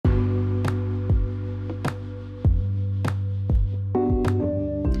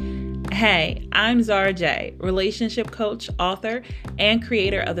Hey, I'm Zara J, relationship coach, author, and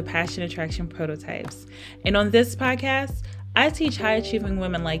creator of the Passion Attraction Prototypes. And on this podcast, I teach high-achieving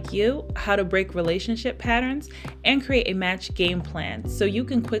women like you how to break relationship patterns and create a match game plan so you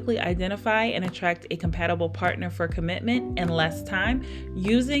can quickly identify and attract a compatible partner for commitment in less time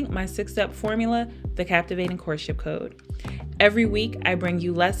using my 6-step formula, the Captivating Courtship Code. Every week, I bring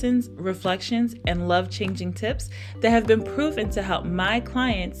you lessons, reflections, and love-changing tips that have been proven to help my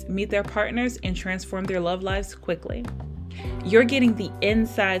clients meet their partners and transform their love lives quickly. You're getting the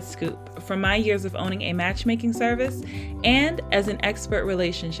inside scoop from my years of owning a matchmaking service and as an expert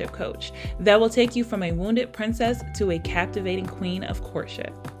relationship coach that will take you from a wounded princess to a captivating queen of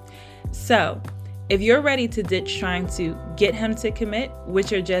courtship. So, if you're ready to ditch trying to get him to commit,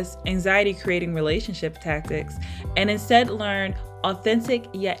 which are just anxiety-creating relationship tactics, and instead learn authentic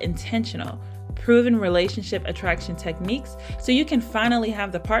yet intentional, proven relationship attraction techniques so you can finally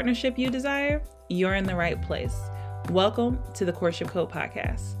have the partnership you desire, you're in the right place. Welcome to the Courtship Code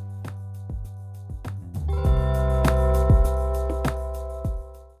Podcast.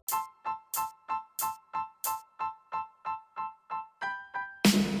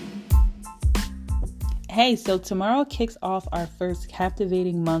 Hey, so tomorrow kicks off our first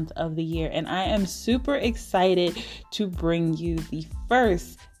captivating month of the year, and I am super excited to bring you the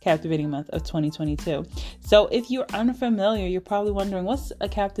first captivating month of 2022. So if you're unfamiliar, you're probably wondering, what's a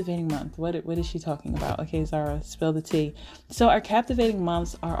captivating month? What is she talking about? Okay, Zara, spill the tea. So our captivating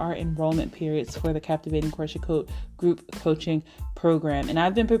months are our enrollment periods for the Captivating Courtship Code group coaching program. And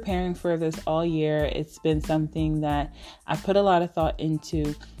I've been preparing for this all year. It's been something that I put a lot of thought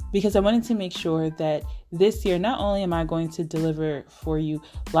into because I wanted to make sure that this year, not only am I going to deliver for you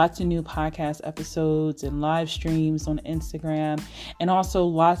lots of new podcast episodes and live streams on Instagram, and also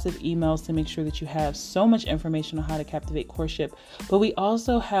lots of emails to make sure that you have so much information on how to captivate courtship, but we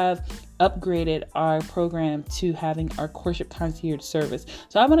also have upgraded our program to having our courtship concierge service.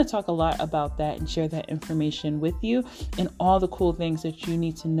 So I want to talk a lot about that and share that information with you and all the cool things that you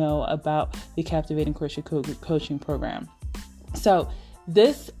need to know about the Captivating Courtship Coaching Program. So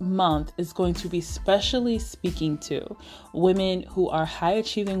this month is going to be specially speaking to women who are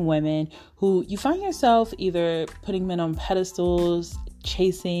high-achieving women who you find yourself either putting men on pedestals,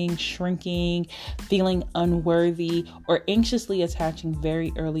 chasing, shrinking, feeling unworthy, or anxiously attaching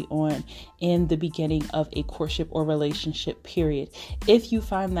very early on in the beginning of a courtship or relationship period. If you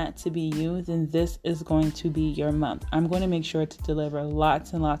find that to be you, then this is going to be your month. I'm going to make sure to deliver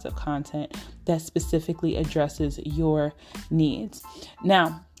lots and lots of content that specifically addresses your needs.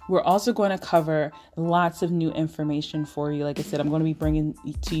 Now, we're also going to cover lots of new information for you. Like I said, I'm going to be bringing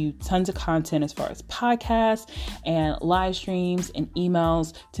to you tons of content as far as podcasts and live streams and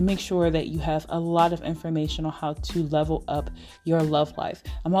emails to make sure that you have a lot of information on how to level up your love life.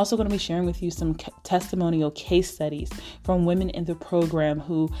 I'm also going to be sharing with you some testimonial case studies from women in the program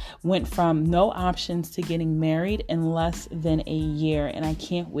who went from no options to getting married in less than a year. And I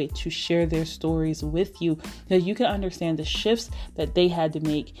can't wait to share their stories with you so you can understand the shifts that they had to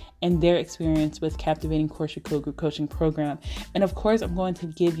make and their experience with Captivating Courtship Code Group Coaching Program. And of course, I'm going to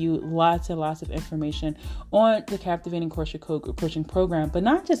give you lots and lots of information on the Captivating Courtship Code Group Coaching Program, but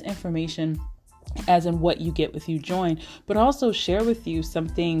not just information as in what you get with you join, but also share with you some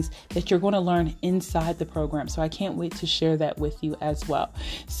things that you're going to learn inside the program. So I can't wait to share that with you as well.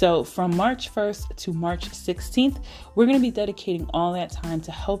 So from March 1st to March 16th, we're going to be dedicating all that time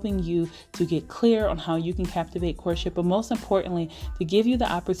to helping you to get clear on how you can captivate courtship, but most importantly, to give you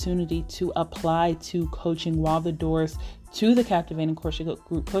the opportunity to apply to coaching while the doors to the Captivating Courtship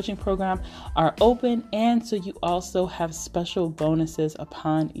Group Coaching Program are open, and so you also have special bonuses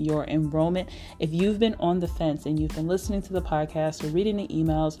upon your enrollment. If you've been on the fence and you've been listening to the podcast or reading the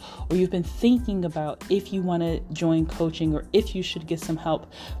emails, or you've been thinking about if you want to join coaching or if you should get some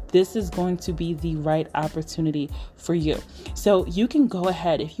help, this is going to be the right opportunity for you. So you can go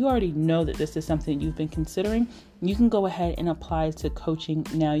ahead, if you already know that this is something you've been considering, you can go ahead and apply to coaching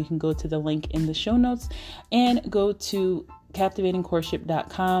now. You can go to the link in the show notes and go to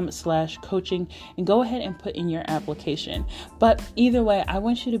captivatingcourtship.com/coaching and go ahead and put in your application. But either way, I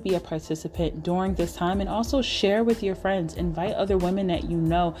want you to be a participant during this time and also share with your friends. Invite other women that you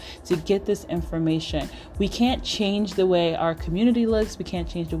know to get this information. We can't change the way our community looks. We can't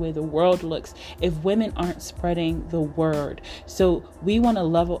change the way the world looks if women aren't spreading the word. So we want to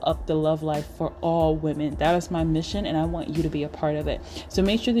level up the love life for all women. That is my mission, and I want you to be a part of it. So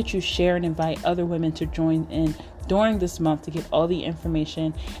make sure that you share and invite other women to join in during this month to get all the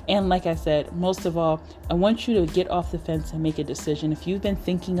information. And like I said, most of all, I want you to get off the fence and make a decision. If you've been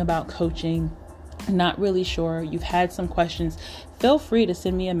thinking about coaching, not really sure, you've had some questions, feel free to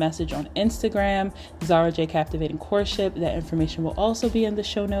send me a message on Instagram, Zara J Captivating Courtship. That information will also be in the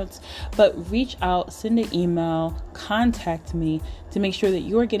show notes. But reach out, send an email, contact me to make sure that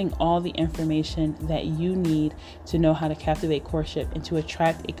you're getting all the information that you need to know how to captivate courtship and to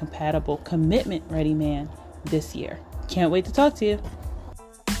attract a compatible, commitment-ready man this year. Can't wait to talk to you.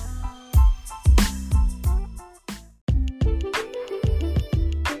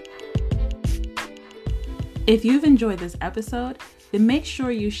 If you've enjoyed this episode, then make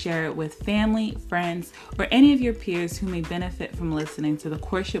sure you share it with family, friends, or any of your peers who may benefit from listening to the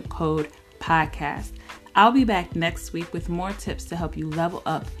Courtship Code podcast. I'll be back next week with more tips to help you level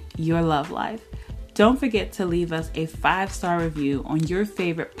up your love life. Don't forget to leave us a 5-star review on your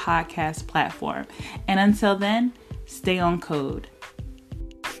favorite podcast platform. And until then, stay on code.